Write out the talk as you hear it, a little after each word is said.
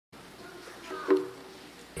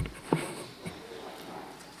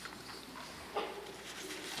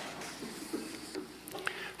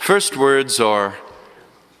First words are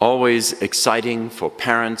always exciting for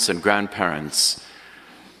parents and grandparents.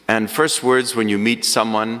 And first words when you meet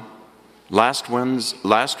someone, last words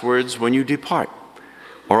when you depart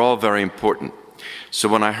are all very important. So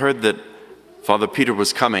when I heard that Father Peter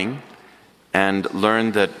was coming and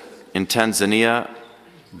learned that in Tanzania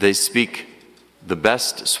they speak the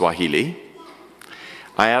best Swahili,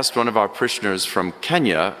 I asked one of our parishioners from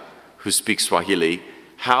Kenya who speaks Swahili,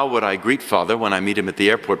 how would I greet Father when I meet him at the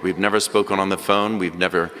airport? We've never spoken on the phone, we've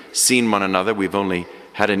never seen one another, we've only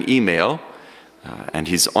had an email, and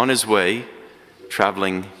he's on his way,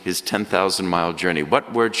 traveling his 10,000-mile journey.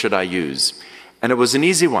 What word should I use? And it was an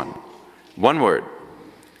easy one word,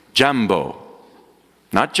 jambo.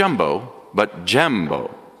 Not jumbo, but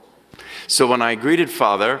jambo. So when I greeted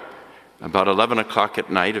Father about 11 o'clock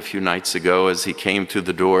at night a few nights ago as he came through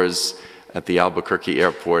the doors at the Albuquerque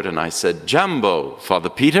airport, and I said, "Jambo, Father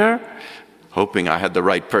Peter," hoping I had the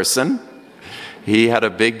right person, he had a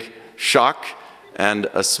big shock and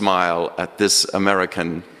a smile at this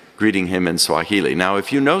American greeting him in Swahili. Now,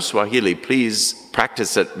 if you know Swahili, please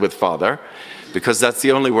practice it with Father, because that's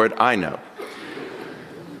the only word I know.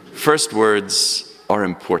 First words are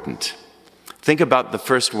important. Think about the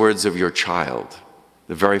first words of your child,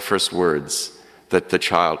 the very first words that the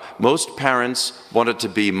child, most parents want it to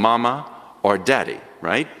be mama or daddy,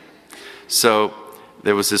 right? So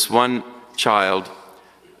there was this one child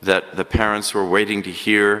that the parents were waiting to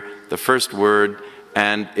hear the first word,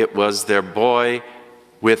 and it was their boy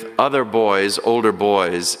with other boys, older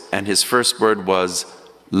boys, and his first word was,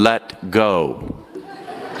 "Let go."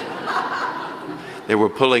 They were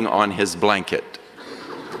pulling on his blanket.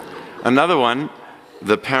 Another one,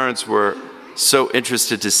 the parents were so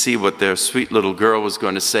interested to see what their sweet little girl was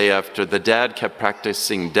going to say after the dad kept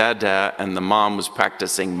practicing dada and the mom was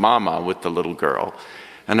practicing mama with the little girl.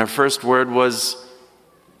 And her first word was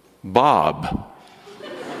Bob,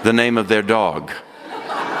 the name of their dog.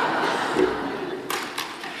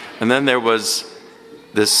 And then there was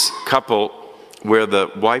this couple where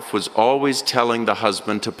the wife was always telling the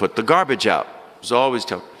husband to put the garbage out. Was always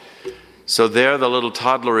telling. So there the little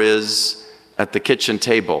toddler is at the kitchen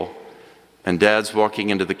table, and Dad's walking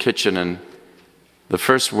into the kitchen, and the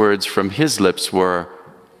first words from his lips were,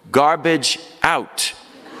 "Garbage out."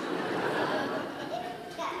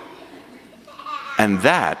 And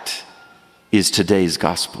that is today's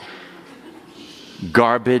gospel.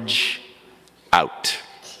 Garbage out.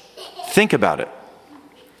 Think about it.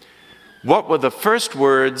 What were the first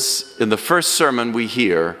words in the first sermon we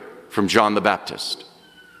hear from John the Baptist?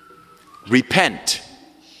 Repent.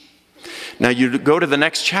 Now you go to the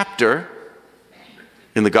next chapter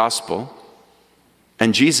in the gospel,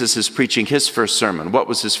 and Jesus is preaching his first sermon. What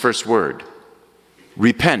was his first word?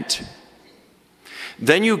 Repent.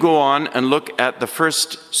 Then you go on and look at the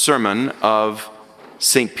first sermon of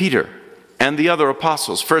St. Peter and the other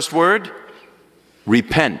apostles. First word?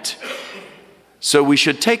 Repent. So we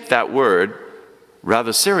should take that word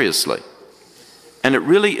rather seriously. And it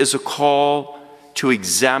really is a call to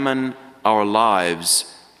examine our lives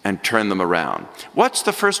and turn them around. What's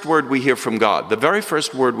the first word we hear from God? The very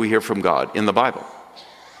first word we hear from God in the Bible.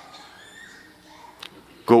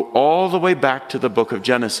 Go all the way back to the book of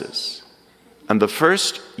Genesis. And the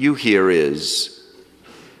first you hear is,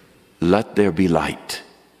 "Let there be light."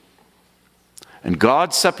 And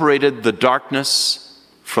God separated the darkness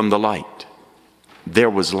from the light. There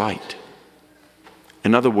was light.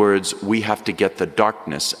 In other words, we have to get the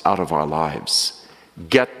darkness out of our lives.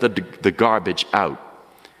 Get the garbage out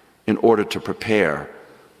in order to prepare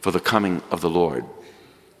for the coming of the Lord.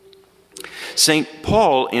 St.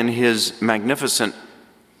 Paul, in his magnificent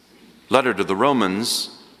letter to the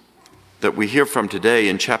Romans that we hear from today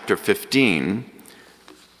in chapter 15,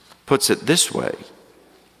 puts it this way.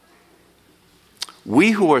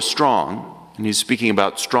 We who are strong, and he's speaking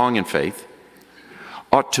about strong in faith,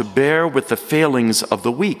 ought to bear with the failings of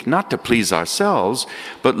the weak, not to please ourselves,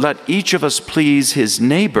 but let each of us please his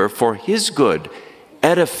neighbor for his good,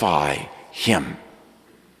 edify him.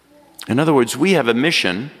 In other words, we have a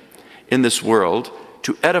mission in this world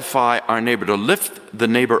to edify our neighbor, to lift the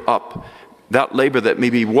neighbor up, that neighbor that may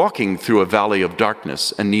be walking through a valley of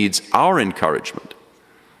darkness and needs our encouragement.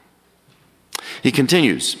 He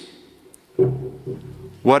continues,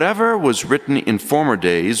 "Whatever was written in former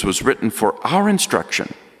days was written for our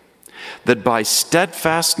instruction, that by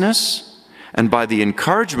steadfastness and by the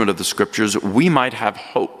encouragement of the Scriptures we might have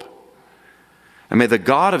hope. And may the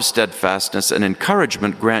God of steadfastness and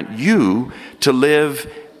encouragement grant you to live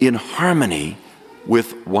in harmony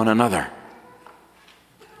with one another."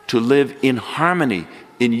 To live in harmony,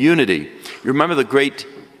 in unity. You remember the great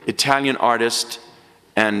Italian artist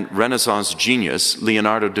and Renaissance genius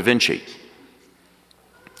Leonardo da Vinci.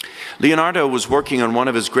 Leonardo was working on one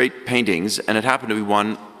of his great paintings, and it happened to be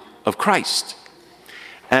one of Christ.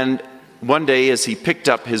 And one day, as he picked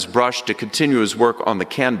up his brush to continue his work on the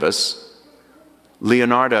canvas,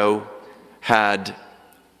 Leonardo had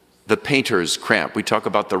the painter's cramp. We talk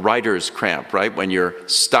about the writer's cramp, right? When you're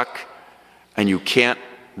stuck and you can't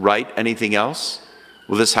write anything else.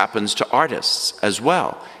 Well, this happens to artists as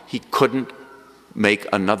well. He couldn't make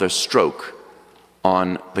another stroke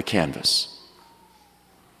on the canvas.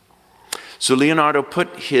 So Leonardo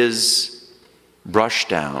put his brush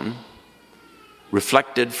down,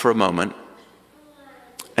 reflected for a moment,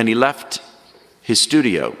 and he left his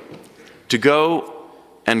studio to go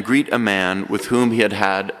and greet a man with whom he had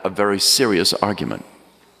had a very serious argument.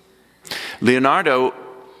 Leonardo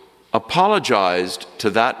apologized to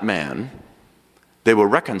that man. They were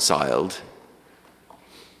reconciled,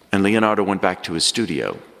 and Leonardo went back to his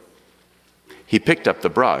studio. He picked up the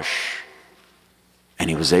brush, and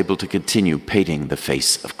he was able to continue painting the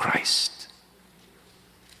face of Christ.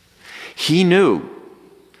 He knew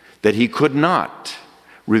that he could not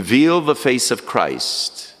reveal the face of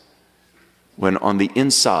Christ when on the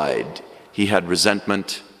inside he had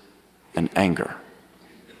resentment and anger.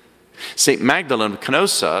 St. Magdalene of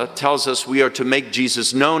Canossa tells us we are to make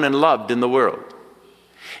Jesus known and loved in the world.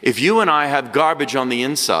 If you and I have garbage on the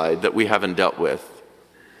inside that we haven't dealt with,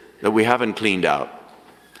 that we haven't cleaned out,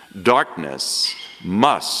 darkness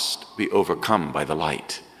must be overcome by the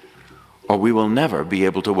light, or we will never be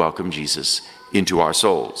able to welcome Jesus into our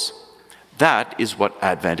souls. That is what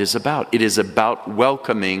Advent is about. It is about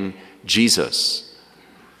welcoming Jesus.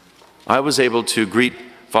 I was able to greet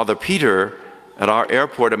Father Peter at our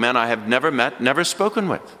airport, a man I have never met, never spoken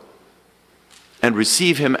with, and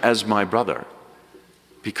receive him as my brother,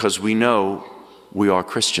 because we know we are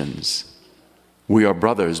Christians. We are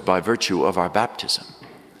brothers by virtue of our baptism.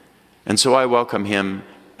 And so I welcome him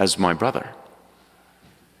as my brother.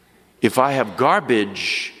 If I have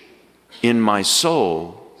garbage in my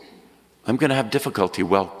soul, I'm going to have difficulty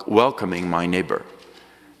welcoming my neighbor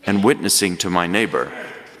and witnessing to my neighbor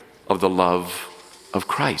of the love of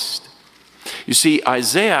Christ. You see,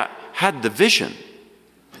 Isaiah had the vision.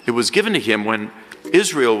 It was given to him when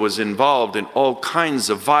Israel was involved in all kinds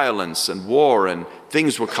of violence and war, and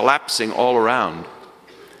things were collapsing all around.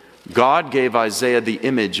 God gave Isaiah the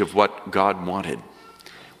image of what God wanted.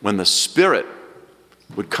 When the Spirit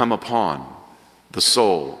would come upon the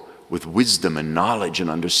soul with wisdom and knowledge and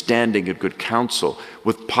understanding and good counsel,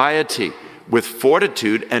 with piety, with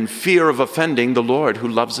fortitude and fear of offending the Lord who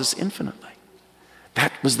loves us infinitely.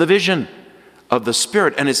 That was the vision of the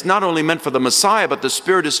Spirit. And it's not only meant for the Messiah, but the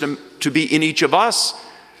Spirit is to be in each of us,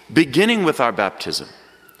 beginning with our baptism.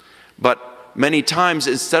 But many times,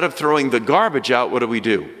 instead of throwing the garbage out, what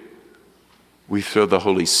do? We throw the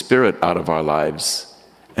Holy Spirit out of our lives,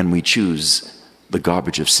 and we choose the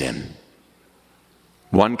garbage of sin.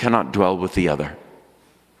 One cannot dwell with the other.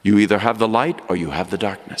 You either have the light or you have the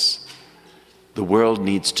darkness. The world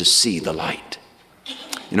needs to see the light.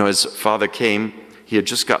 You know, as Father came, he had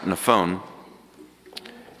just gotten a phone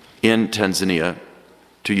in Tanzania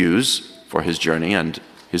to use for his journey and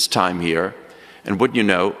his time here. And wouldn't you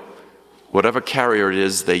know, whatever carrier it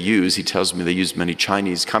is they use, he tells me they use many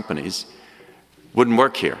Chinese companies, wouldn't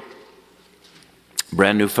work here.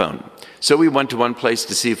 Brand new phone. So we went to one place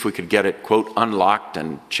to see if we could get it, quote, unlocked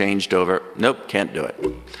and changed over. Nope, can't do it.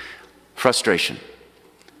 Frustration,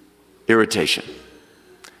 irritation.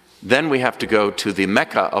 Then we have to go to the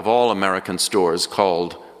Mecca of all American stores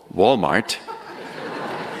called Walmart,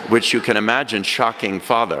 which you can imagine shocking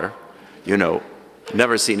Father, you know,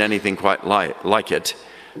 never seen anything quite like it.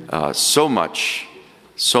 So much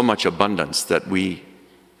abundance that we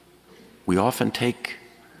often take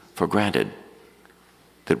for granted,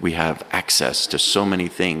 that we have access to so many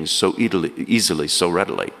things so easily, so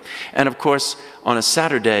readily. And of course, on a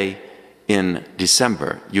Saturday in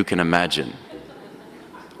December, you can imagine.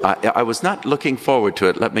 I was not looking forward to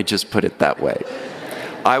it, let me just put it that way.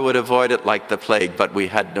 I would avoid it like the plague, but we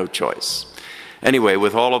had no choice. Anyway,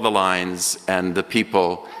 with all of the lines and the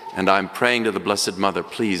people, and I'm praying to the Blessed Mother,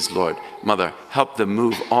 please, Lord, Mother, help them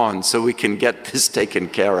move on so we can get this taken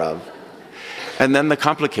care of. And then the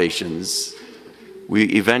complications. We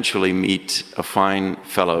eventually meet a fine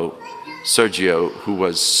fellow, Sergio, who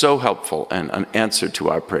was so helpful and an answer to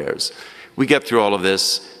our prayers. We get through all of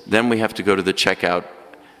this, then we have to go to the checkout,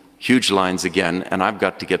 huge lines again, and I've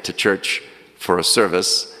got to get to church for a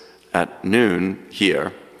service at noon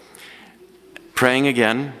here. Praying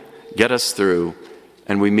again, get us through,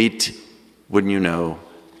 and we meet, wouldn't you know,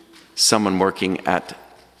 someone working at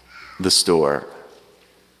the store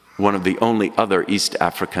one of the only other East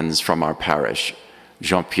Africans from our parish,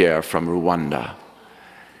 Jean-Pierre from Rwanda.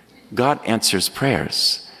 God answers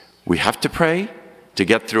prayers. We have to pray to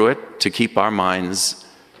get through it, to keep our minds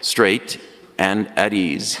straight and at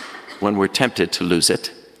ease when we're tempted to lose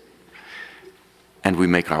it. And we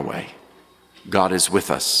make our way. God is with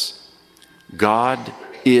us. God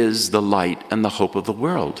is the light and the hope of the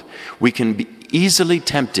world. We can be easily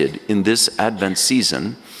tempted in this Advent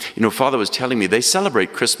season. You know, Father was telling me they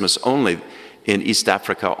celebrate Christmas only in East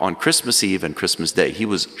Africa on Christmas Eve and Christmas Day. He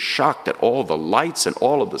was shocked at all the lights and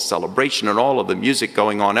all of the celebration and all of the music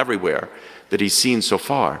going on everywhere that he's seen so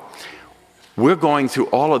far. We're going through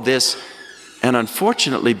all of this, and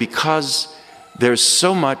unfortunately, because there's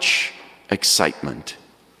so much excitement,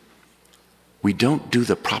 we don't do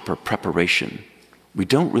the proper preparation. We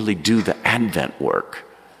don't really do the Advent work.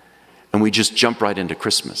 And we just jump right into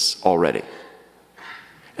Christmas already.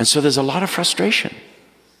 And so there's a lot of frustration,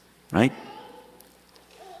 right?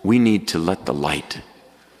 We need to let the light,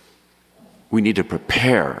 we need to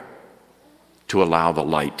prepare to allow the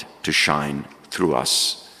light to shine through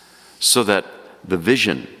us so that the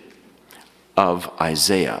vision of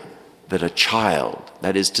Isaiah, that a child,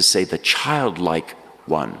 that is to say the childlike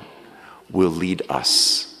one, will lead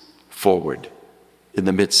us forward in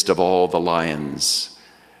the midst of all the lions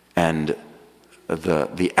and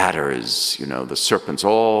the adders, you know, the serpents,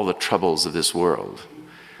 all the troubles of this world.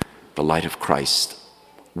 The light of Christ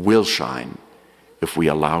will shine if we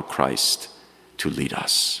allow Christ to lead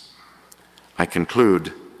us. I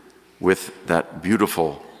conclude with that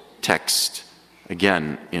beautiful text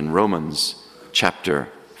again in Romans chapter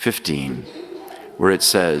 15, where it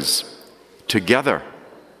says, "Together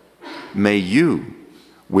may you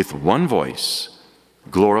with one voice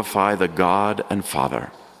glorify the God and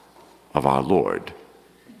Father of our Lord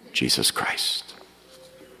Jesus Christ."